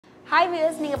Hi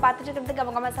viewers, நீங்க பார்த்துட்டு இருக்கிறது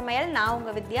Gama Gama Samayal. நான்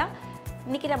உங்க வித்யா.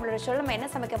 இன்னைக்கு நம்மளோட ஷோல நம்ம என்ன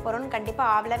சமைக்க போறோம்னு கண்டிப்பா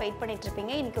ஆவலா வெயிட் பண்ணிட்டு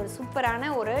இருப்பீங்க. இன்னைக்கு ஒரு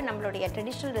சூப்பரான ஒரு நம்மளுடைய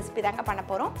ட்ரெடிஷனல் ரெசிபி தாங்க பண்ண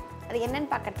போறோம். அது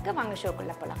என்னன்னு பார்க்கிறதுக்கு வாங்க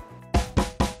ஷோக்குள்ள போலாம்.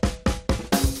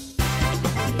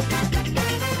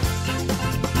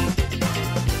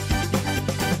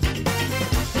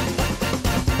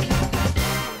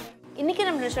 இன்னைக்கு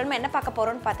நம்மளோட ஷோல என்ன பார்க்க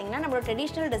போறோம்னு பாத்தீங்கன்னா நம்மளோட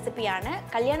ட்ரெடிஷனல் ரெசிபியான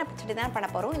கல்யாண பச்சடி தான் பண்ண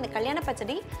போறோம். இந்த கல்யாண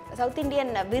பச்சடி சவுத்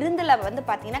இந்தியன் விருந்துல வந்து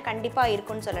பாத்தீங்கன்னா கண்டிப்பா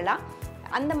இருக்கும்னு சொல்லலாம்.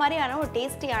 அந்த மாதிரியான ஒரு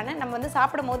டேஸ்டியான நம்ம வந்து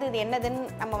சாப்பிடும்போது இது என்னதுன்னு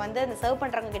நம்ம வந்து அந்த சர்வ்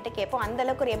பண்றவங்க கிட்ட கேட்போம். அந்த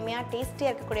அளவுக்கு ஒரு எம்மையா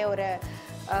டேஸ்டியா இருக்கக்கூடிய ஒரு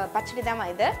பச்சடி தான்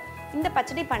இது. இந்த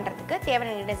பச்சடி பண்றதுக்கு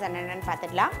தேவையான இன்கிரிடியன்ட்ஸ் என்னென்னு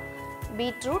பார்த்துடலாம்.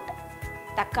 பீட்ரூட்,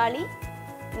 தக்காளி,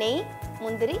 நெய்,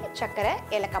 முந்திரி, சக்கரை,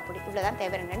 ஏலக்காய் பொடி இவ்வளோதான்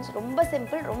தேவையான இன்கிரிடியன்ட்ஸ். ரொம்ப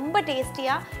சிம்பிள், ரொம்ப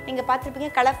டேஸ்டியாக நீங்கள் பார்த்துருப்பீங்க.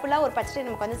 கலர்ஃபுல்லாக ஒரு பச்சடி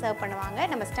நமக்கு வந்து சர்வ் பண்ணுவாங்க.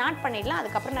 நம்ம ஸ்டார்ட் பண்ணிடலாம்.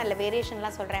 அதுக்கப்புறம் நல்ல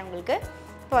வேரியேஷன்லாம் சொல்கிறேன் உங்களுக்கு.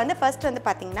 இப்போ வந்து ஃபர்ஸ்ட் வந்து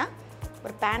பார்த்திங்கன்னா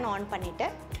ஒரு பேன் ஆன் பண்ணிவிட்டு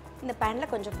இந்த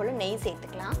பேனில் கொஞ்சம் போல் நெய்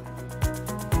சேர்த்துக்கலாம்.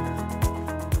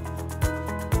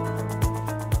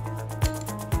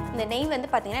 இந்த நெய் வந்து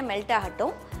பார்த்திங்கன்னா மெல்ட்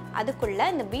ஆகட்டும். அதுக்குள்ளே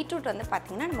இந்த பீட்ரூட் வந்து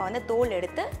பார்த்திங்கன்னா நம்ம வந்து தோல்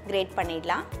எடுத்து கிரேட்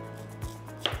பண்ணிடலாம்.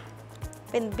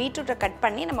 இப்போ இந்த பீட்ரூட்டை கட்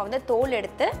பண்ணி நம்ம வந்து தோல்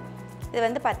எடுத்து இது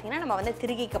வந்து பார்த்திங்கன்னா நம்ம வந்து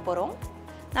திருகிக்க போகிறோம்.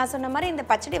 நான் சொன்ன மாதிரி இந்த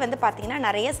பச்சடி வந்து பார்த்திங்கன்னா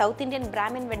நிறைய சவுத் இண்டியன்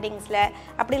பிராமின் வெட்டிங்ஸில்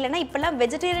அப்படி இல்லைன்னா இப்போல்லாம்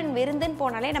வெஜிடேரியன் விருந்துன்னு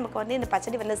போனாலே நமக்கு வந்து இந்த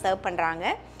பச்சடி வந்து சர்வ்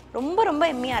பண்ணுறாங்க. ரொம்ப ரொம்ப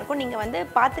எம்மியாக இருக்கும். நீங்கள் வந்து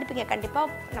பார்த்துருப்பீங்க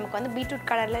கண்டிப்பாக. நமக்கு வந்து பீட்ரூட்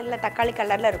கலரில் இல்லை தக்காளி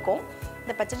கலரில் இருக்கும்.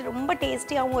 இந்த பச்சடி ரொம்ப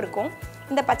டேஸ்டியாகவும் இருக்கும்.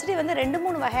 இந்த பச்சடி வந்து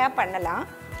 2-3 வகையாக பண்ணலாம்.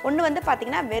 ஒன்று வந்து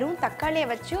பார்த்திங்கன்னா வெறும் தக்காளியை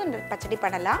வச்சும் இந்த பச்சடி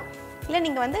பண்ணலாம். இல்லை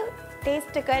நீங்கள் வந்து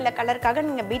டேஸ்ட்டுக்கு இல்லை கலருக்காக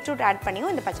நீங்கள் பீட்ரூட் ஆட்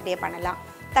பண்ணியும் இந்த பச்சடியை பண்ணலாம்.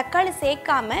 தக்காளி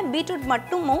சேர்க்காமல் பீட்ரூட்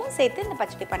மட்டுமும் சேர்த்து இந்த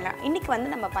பச்சடி பண்ணலாம். இன்றைக்கி வந்து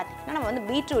நம்ம பார்த்திங்கன்னா நம்ம வந்து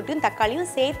பீட்ரூட்டையும் தக்காளியும்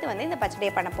சேர்த்து வந்து இந்த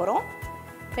பச்சடியை பண்ண போகிறோம்.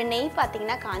 இப்போ நெய்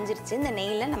பார்த்திங்கன்னா காஞ்சிருச்சு. இந்த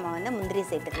நெய்யில் நம்ம வந்து முந்திரி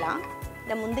சேர்த்துக்கலாம்.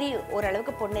 இந்த முந்திரி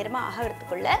ஓரளவுக்கு பொன்னிறமாக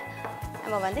ஆகிறதுக்குள்ள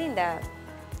நம்ம வந்து இந்த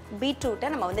பீட்ரூட்டை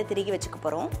நம்ம வந்து திருகி வச்சுக்க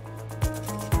போகிறோம்.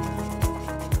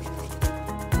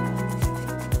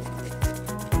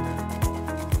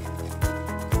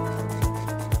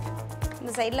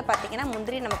 இந்த சைடில் பார்த்திங்கன்னா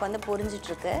முந்திரி நமக்கு வந்து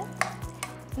பொரிஞ்சிட்ருக்கு.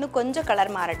 இன்னும் கொஞ்சம் கலர்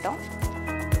மாறட்டும்.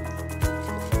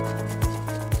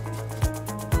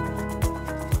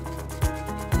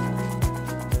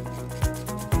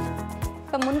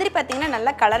 இப்போ முந்திரி பார்த்திங்கன்னா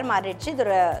நல்லா கலர் மாறிடுச்சு. இது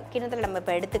ஒரு கிண்ணத்தில் நம்ம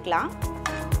இப்போ எடுத்துக்கலாம்.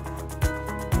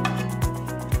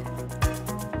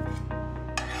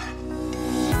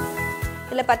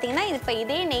 இதில் பார்த்திங்கன்னா இப்போ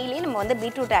இதே நெய்லேயே நம்ம வந்து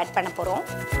பீட்ரூட் ஆட் பண்ண போகிறோம்.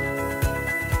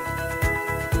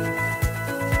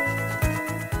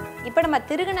 இப்போ நம்ம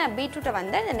திருகின பீட்ரூட்டை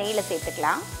வந்து இந்த நெய்யில்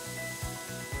சேர்த்துக்கலாம்.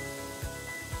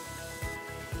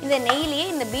 இந்த நெய்லேயே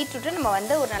இந்த பீட்ரூட்டை நம்ம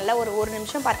வந்து ஒரு நல்ல ஒரு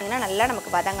நிமிஷம் பார்த்திங்கன்னா நல்லா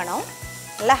நமக்கு வதங்கணும்.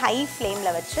 நல்லா ஹை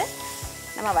ஃப்ளேமில் வச்சு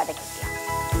நம்ம வதக்கிக்கலாம்.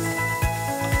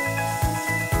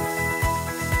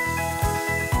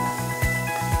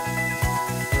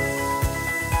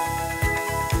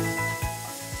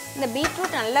 இந்த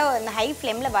பீட்ரூட் நல்லா இந்த ஹை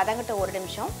ஃப்ளேமில் வதங்கட்ட ஒரு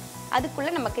நிமிஷம்.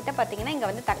 அதுக்குள்ளே நம்ம கிட்ட பார்த்திங்கன்னா இங்கே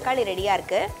வந்து தக்காளி ரெடியாக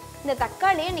இருக்குது. இந்த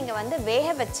தக்காளியை நீங்கள் வந்து வேக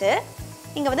வச்சு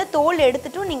நீங்கள் வந்து தோல்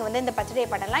எடுத்துட்டும் நீங்கள் வந்து இந்த பச்சடியை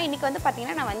பண்ணலாம். இன்றைக்கி வந்து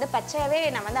பார்த்திங்கன்னா நான் வந்து பச்சையாகவே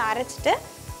நான் வந்து அரைச்சிட்டு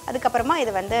அதுக்கப்புறமா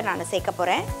இதை வந்து நான் சேர்க்க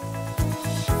போகிறேன்.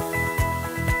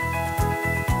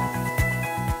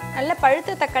 நல்ல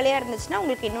பழுத்த தக்காளியாக இருந்துச்சுன்னா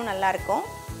உங்களுக்கு இன்னும் நல்லாயிருக்கும்.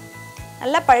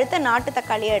 நல்லா பழுத்த நாட்டு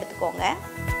தக்காளியாக எடுத்துக்கோங்க.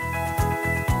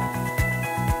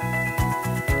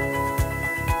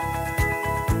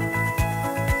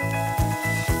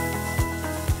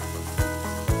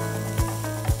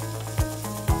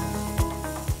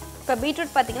 இப்போ பீட்ரூட்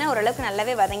பார்த்திங்கன்னா ஓரளவுக்கு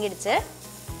நல்லாவே வதங்கிடுச்சு.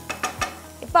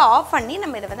 இப்போ ஆஃப் பண்ணி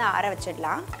நம்ம இதை வந்து ஆற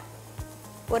வச்சிடலாம்.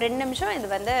 ஒரு 2 நிமிஷம் இது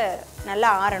வந்து நல்லா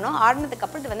ஆறணும்.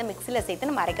 ஆறினதுக்கப்புறம் இது வந்து மிக்சியில் சேர்த்து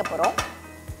நம்ம அரைக்க போகிறோம்.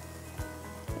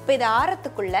 இப்போ இது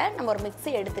ஆறத்துக்குள்ளே நம்ம ஒரு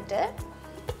மிக்ஸி எடுத்துகிட்டு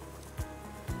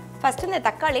ஃபஸ்ட்டு இந்த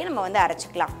தக்காளியை நம்ம வந்து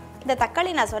அரைச்சிக்கலாம். இந்த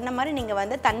தக்காளி நான் சொன்ன மாதிரி நீங்கள்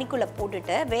வந்து தண்ணிக்குள்ளே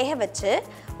போட்டுட்டு வேக வச்சு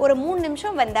ஒரு 3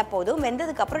 நிமிஷம் வெந்தால் போதும்.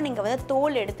 வெந்ததுக்கப்புறம் நீங்கள் வந்து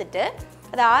தோல் எடுத்துகிட்டு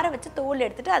அதை ஆற வச்சு தோல்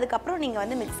எடுத்துகிட்டு அதுக்கப்புறம் நீங்கள்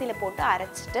வந்து மிக்சியில் போட்டு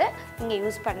அரைச்சிட்டு நீங்கள்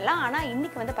யூஸ் பண்ணலாம். ஆனால்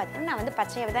இன்றைக்கி வந்து பார்த்திங்கன்னா நான் வந்து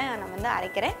பச்சையாக தான் நான் வந்து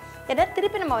அரைக்கிறேன். ஏன்னா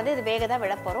திருப்பி நம்ம வந்து இது வேக தான்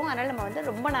விட போகிறோம். அதனால் நம்ம வந்து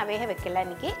ரொம்ப நான் வேக வைக்கல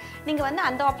இன்றைக்கி. நீங்கள் வந்து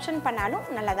அந்த ஆப்ஷன் பண்ணாலும்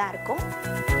நல்லா தான் இருக்கும்.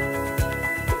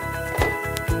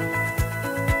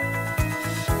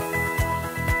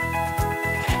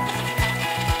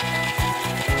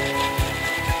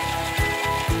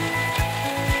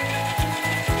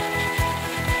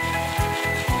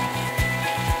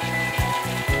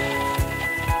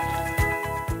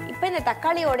 இந்த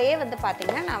தக்காளியோடையே வந்து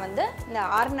பார்த்திங்கன்னா நான் வந்து இந்த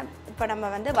ஆறின இப்போ நம்ம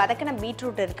வந்து வதக்கின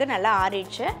பீட்ரூட் இருக்குது, நல்லா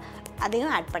ஆறிடுச்சு.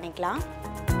 அதையும் ஆட் பண்ணிக்கலாம்.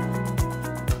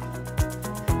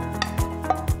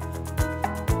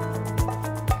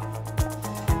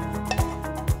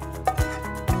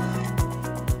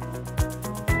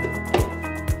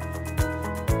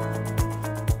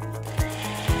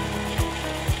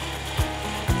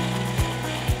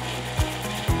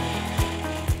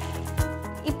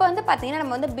 பார்த்தீங்கன்னா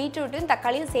நம்ம வந்து பீட்ரூட்டையும்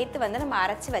தக்காளியும் சேர்த்து வந்து நம்ம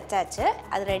அரைச்சி வச்சாச்சு.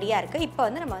 அது ரெடியாக இருக்குது. இப்போ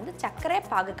வந்து நம்ம வந்து சர்க்கரை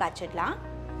பாகு காய்ச்சிடலாம்.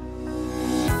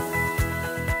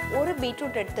 ஒரு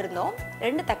பீட்ரூட் எடுத்திருந்தோம்,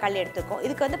 2 தக்காளி எடுத்துருக்கோம்.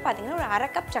 இதுக்கு வந்து பார்த்தீங்கன்னா ஒரு 1/2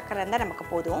 கப் சர்க்கரை இருந்தால் நமக்கு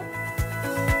போதும்.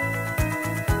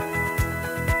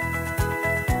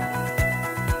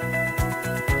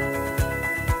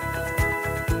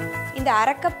 இந்த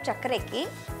 1/2 கப் சர்க்கரைக்கு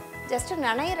ஜஸ்ட்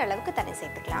நனையிற அளவுக்கு தண்ணி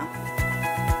சேர்த்துக்கலாம்.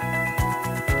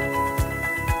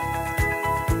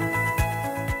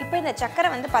 இப்போ இந்த சர்க்கரை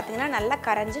வந்து பார்த்தீங்கன்னா நல்லா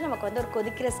கரைஞ்சி நமக்கு வந்து ஒரு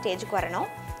கொதிக்கிற ஸ்டேஜுக்கு வரணும்.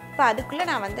 இப்போ அதுக்குள்ளே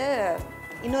நான் வந்து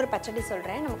இன்னொரு பச்சடி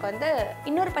சொல்கிறேன். நமக்கு வந்து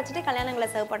இன்னொரு பச்சடி கல்யாணங்களை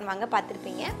சர்வ் பண்ணுவாங்க,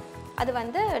 பார்த்துருப்பீங்க. அது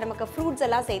வந்து நமக்கு ஃப்ரூட்ஸ்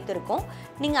எல்லாம் சேர்த்துருக்கும்.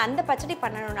 நீங்கள் அந்த பச்சடி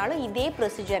பண்ணணுன்னாலும் இதே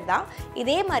ப்ரொசீஜர் தான்.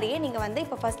 இதே மாதிரியே நீங்கள் வந்து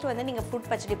இப்போ ஃபஸ்ட்டு வந்து நீங்கள்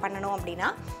ஃப்ரூட் பச்சடி பண்ணணும் அப்படின்னா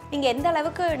நீங்கள் எந்த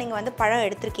அளவுக்கு நீங்கள் வந்து பழம்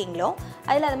எடுத்திருக்கீங்களோ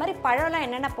அதில் அது மாதிரி பழம்லாம்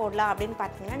என்னென்ன போடலாம் அப்படின்னு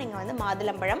பார்த்தீங்கன்னா, நீங்கள் வந்து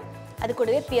மாதுளம்பழம், அது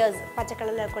கூடவே பியர்ஸ் பச்சை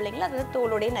கலரில் இருக்கும் இல்லைங்களா, அது வந்து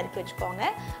தோலோடையே நறுக்கி வச்சுக்கோங்க.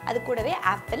 அது கூடவே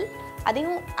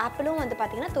ஆப்பிளும் வந்து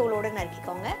பார்த்திங்கன்னா தோலோடு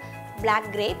நறுக்கிக்கோங்க. பிளாக்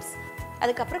கிரேப்ஸ்,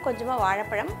 அதுக்கப்புறம் கொஞ்சமாக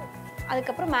வாழைப்பழம்,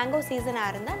 அதுக்கப்புறம் மேங்கோ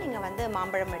சீசனாக இருந்தால் நீங்கள் வந்து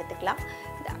மாம்பழம் எடுத்துக்கலாம்.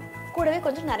 கூடவே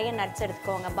கொஞ்சம் நிறைய நட்ஸ்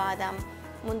எடுத்துக்கோங்க. பாதாம்,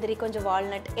 முந்திரி, கொஞ்சம்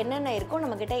வால்நட், என்னென்ன இருக்கோ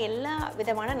நம்மக்கிட்ட எல்லா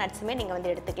விதமான நட்ஸுமே நீங்கள்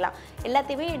வந்து எடுத்துக்கலாம்.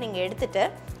 எல்லாத்தையுமே நீங்கள் எடுத்துகிட்டு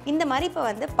இந்த மாதிரி இப்போ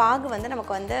வந்து பாகு வந்து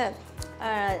நமக்கு வந்து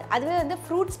அதுவே வந்து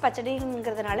ஃப்ரூட்ஸ்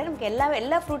பச்சடிங்கிறதுனால நமக்கு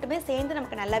எல்லா ஃப்ரூட்டுமே சேர்ந்து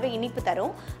நமக்கு நல்லாவே இனிப்பு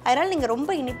தரும். அதனால் நீங்கள்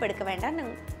ரொம்ப இனிப்பு எடுக்க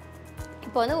வேண்டாம்.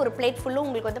 இப்போ வந்து ஒரு பிளேட் ஃபுல்லும்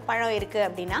உங்களுக்கு வந்து பழம் இருக்குது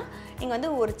அப்படின்னா நீங்கள்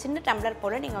வந்து ஒரு சின்ன டம்ளர்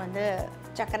போல் நீங்கள் வந்து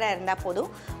சர்க்கரை இருந்தால் போதும்.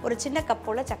 ஒரு சின்ன கப்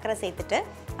போல் சர்க்கரை சேர்த்துட்டு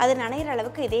அது நனைகிற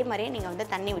அளவுக்கு இதே மாதிரியே நீங்கள் வந்து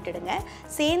தண்ணி விட்டுடுங்க.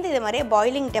 சேர்ந்து இது மாதிரியே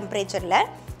பாயிலிங் டெம்பரேச்சரில்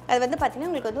அது வந்து பார்த்திங்கன்னா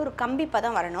உங்களுக்கு வந்து ஒரு கம்பி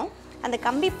பதம் வரணும். அந்த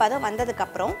கம்பி பதம்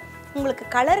வந்ததுக்கப்புறம் உங்களுக்கு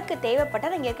கலருக்கு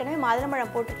தேவைப்பட்டால் நீங்கள் ஏற்கனவே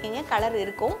மாதுளம்பழம் போட்டிருக்கீங்க, கலர்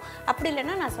இருக்கும். அப்படி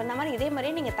இல்லைன்னா நான் சொன்ன மாதிரி இதே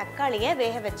மாதிரியே நீங்கள் தக்காளியை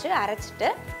வேக வச்சு அரைச்சிட்டு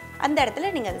அந்த இடத்துல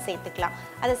நீங்கள் அதை சேர்த்துக்கலாம்.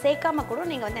 அதை சேர்க்காம கூட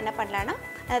நீங்கள் வந்து என்ன பண்ணலான்னா,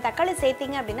 அந்த தக்காளி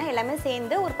சேர்த்திங்க அப்படின்னா எல்லாமே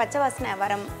சேர்ந்து ஒரு பச்சை வாசனை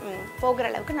போகிற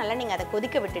அளவுக்கு நல்லா நீங்கள் அதை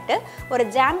கொதிக்க விட்டுட்டு ஒரு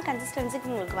ஜாம்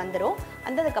கன்சிஸ்டன்சிக்கு உங்களுக்கு வந்துடும்.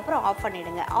 வந்ததுக்கப்புறம் ஆஃப்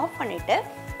பண்ணிவிடுங்க. ஆஃப் பண்ணிவிட்டு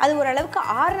அது ஓரளவுக்கு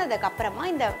ஆறுனதுக்கப்புறமா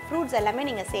இந்த ஃப்ரூட்ஸ் எல்லாமே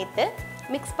நீங்கள் சேர்த்து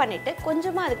மிக்ஸ் பண்ணிவிட்டு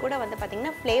கொஞ்சமாக அது கூட வந்து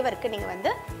பார்த்திங்கன்னா ஃப்ளேவருக்கு நீங்கள்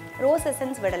வந்து ரோஸ்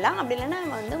எசன்ஸ் விடலாம். அப்படி இல்லைன்னா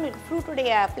வந்து உங்களுக்கு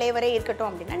ஃப்ரூட்டுடைய ஃப்ளேவரே இருக்கட்டும்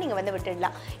அப்படின்னா நீங்கள் வந்து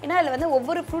விட்டுடலாம். ஏன்னா அதில் வந்து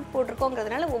ஒவ்வொரு ஃப்ரூட்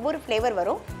போட்டிருக்கோங்கிறதுனால ஒவ்வொரு ஃப்ளேவர்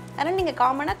வரும். அதனால் நீங்கள்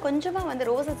காமனாக கொஞ்சமாக வந்து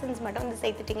ரோஸ் எசன்ஸ் மட்டும் வந்து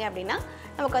சேர்த்துட்டிங்க அப்படின்னா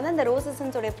நமக்கு வந்து அந்த ரோஸ்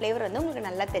எசன்ஸோடைய ஃப்ளேவர் வந்து உங்களுக்கு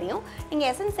நல்லா தெரியும். நீங்கள்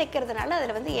எசன்ஸ் சேர்க்கறதுனால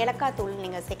அதில் வந்து ஏலக்காய் தூள்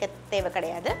நீங்கள் சேர்க்க தேவை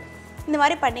கிடையாது. இந்த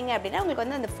மாதிரி பண்ணிங்க அப்படின்னா உங்களுக்கு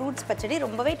வந்து அந்த ஃப்ரூட்ஸ் பச்சடி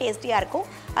ரொம்பவே டேஸ்டியாக இருக்கும்.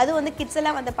 அதுவும் வந்து கிட்ஸ்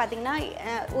எல்லாம் வந்து பார்த்திங்கன்னா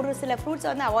ஒரு சில ஃப்ரூட்ஸை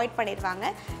வந்து அவாய்ட் பண்ணிடுவாங்க.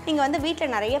 நீங்கள் வந்து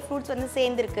வீட்டில் நிறைய ஃப்ரூட்ஸ் வந்து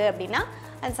சேர்ந்துருக்கு அப்படின்னா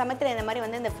அந்த சமயத்தில் இந்த மாதிரி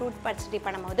வந்து இந்த ஃப்ரூட் பச்சடி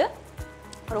பண்ணும்போது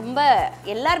ரொம்ப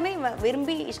எல்லாருமே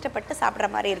விரும்பி இஷ்டப்பட்டு சாப்பிட்ற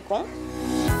மாதிரி இருக்கும்.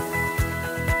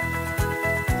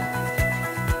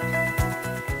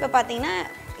 இப்போ பார்த்திங்கன்னா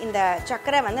இந்த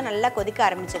சர்க்கரை வந்து நல்லா கொதிக்க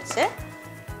ஆரம்பிச்சிருச்சு.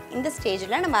 இந்த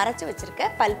ஸ்டேஜில் நம்ம அரைச்சி வச்சுருக்க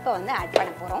பல்ப்பை வந்து ஆட்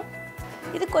பண்ண போகிறோம்.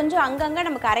 இது கொஞ்சம் அங்கங்கே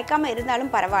நமக்கு அரைக்காமல்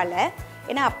இருந்தாலும் பரவாயில்ல.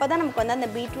 ஏன்னா அப்போ தான் நமக்கு வந்து அந்த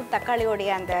பீட்ரூட்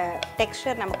தக்காளியோடைய அந்த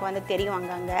டெக்ஸ்சர் நமக்கு வந்து தெரியும்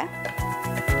அங்கங்கே.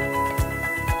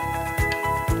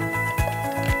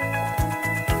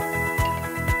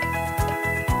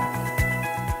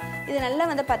 இது நல்லா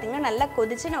வந்து பார்த்திங்கன்னா நல்லா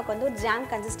கொதித்து நமக்கு வந்து ஒரு ஜாம்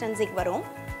கன்சிஸ்டன்சிக்கு வரும்.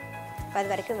 அது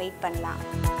வரைக்கும் வெயிட் பண்ணலாம்.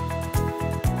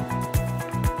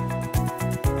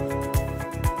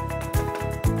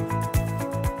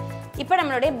 இப்போ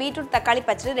நம்மளுடைய பீட்ரூட் தக்காளி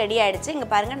பச்சடி ரெடி ஆகிடுச்சு. இங்கே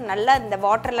பாருங்கள் நல்லா இந்த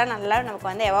வாட்டர்லாம் நல்லா நமக்கு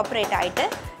வந்து எவாப்ரேட் ஆகிட்டு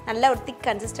நல்லா ஒரு திக்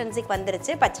கன்சிஸ்டன்சிக்கு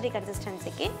வந்துருச்சு, பச்சடி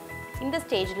கன்சிஸ்டன்சிக்கு. இந்த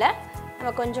ஸ்டேஜில்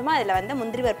நம்ம கொஞ்சமாக அதில் வந்து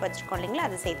முந்திரி பருப்பு வச்சுருக்கோம் இல்லைங்களா,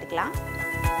 அதை சேர்த்துக்கலாம்.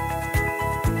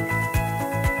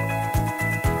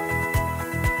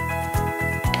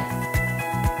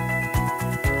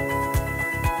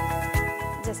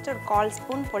 ஜஸ்ட் ஒரு 1/4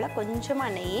 ஸ்பூன் போல்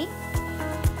கொஞ்சமாக நெய்,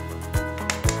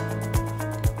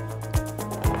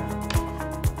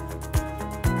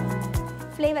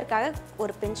 ஃப்ளேவருக்காக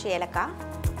ஒரு பிஞ்ச் ஏலக்காய்,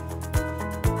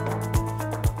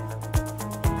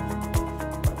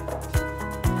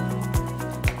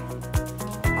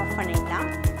 ஆஃப் பண்ணிடலாம்.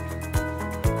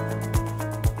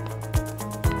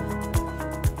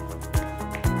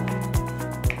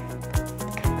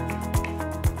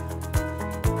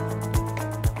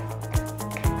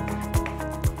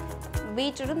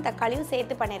 பீட்ரூட்டும் தக்காளியும்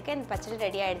சேர்த்து பண்ணியிருக்கேன். இந்த பச்சடி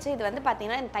ரெடி ஆகிடுச்சு. இது வந்து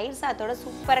பார்த்திங்கன்னா இந்த தயிர் சாதத்தோட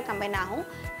சூப்பராக கம்பைன் ஆகும்.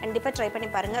 கண்டிப்பாக ட்ரை பண்ணி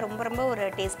பாருங்கள். ரொம்ப ரொம்ப ஒரு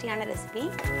டேஸ்டியான ரெசிபி.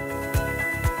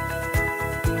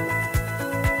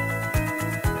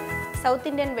 சவுத்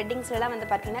இண்டியன் வெட்டிங்ஸ்லாம் வந்து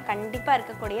பார்த்திங்கன்னா கண்டிப்பாக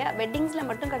இருக்கக்கூடிய, வெட்டிங்ஸில்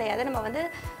மட்டும் கிடையாது, நம்ம வந்து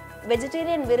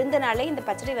வெஜிடேரியன் விருந்தினாலே இந்த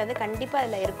பச்சடி வந்து கண்டிப்பாக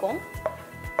அதில் இருக்கும்.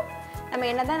 நம்ம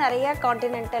நம்ம என்னதான் நிறைய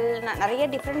கான்டினென்டல் நிறைய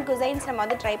டிஃப்ரெண்ட் குசைன்ஸ் நம்ம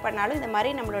வந்து ட்ரை பண்ணாலும் இந்த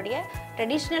மாதிரி நம்மளுடைய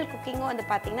ட்ரெடிஷ்னல் குக்கிங்கும் வந்து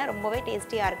பார்த்திங்கன்னா ரொம்பவே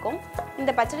டேஸ்டியாக இருக்கும்.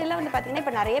 இந்த பச்சடிலாம் வந்து பார்த்திங்கன்னா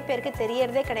இப்போ நிறைய பேருக்கு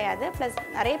தெரியறதே கிடையாது. ப்ளஸ்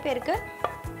நிறைய பேருக்கு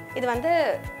இது வந்து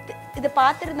இது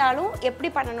பார்த்துருந்தாலும்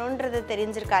எப்படி பண்ணணுன்றது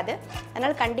தெரிஞ்சிருக்காது.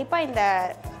 அதனால் கண்டிப்பாக இந்த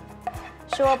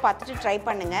ஷோவை பார்த்துட்டு ட்ரை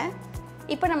பண்ணுங்கள்.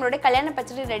 இப்போ நம்மளுடைய கல்யாண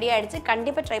பச்சடி ரெடி ஆகிடுச்சு.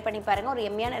 கண்டிப்பாக ட்ரை பண்ணி பாருங்கள். ஒரு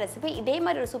எம்மியான ரெசிபி. இதே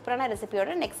மாதிரி ஒரு சூப்பரான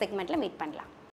ரெசிபியோட நெக்ஸ்ட் செக்மெண்ட்டில் மீட் பண்ணலாம்.